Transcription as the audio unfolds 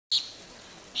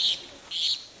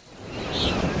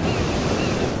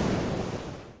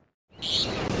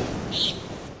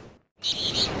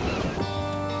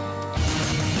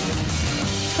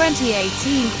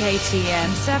2018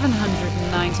 KTM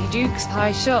 790 Duke's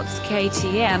high shots.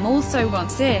 KTM also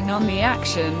wants in on the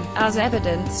action, as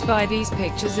evidenced by these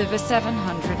pictures of a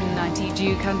 790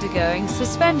 Duke undergoing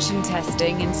suspension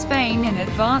testing in Spain in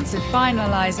advance of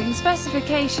finalizing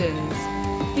specifications.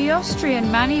 The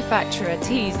Austrian manufacturer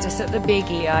teased us at the big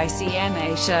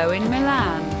EICMA show in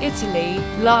Milan, Italy,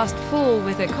 last fall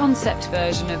with a concept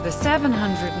version of the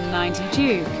 790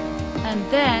 Duke. And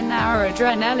then our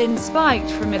adrenaline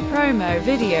spiked from a promo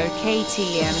video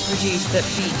KTM produced that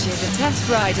featured a test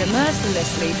rider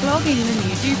mercilessly flogging the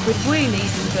new Duke with wheelies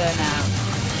and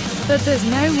burnouts. But there's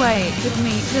no way it could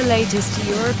meet the latest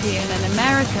European and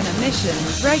American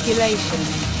emissions regulations.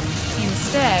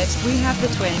 Instead, we have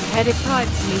the twin-headed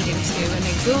pipes leading to an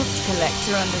exhaust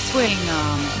collector on the swing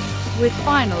arm, with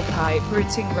final pipe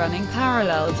routing running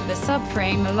parallel to the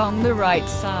subframe along the right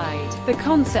side. The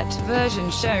concept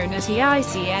version shown at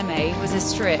EICMA was a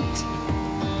stripped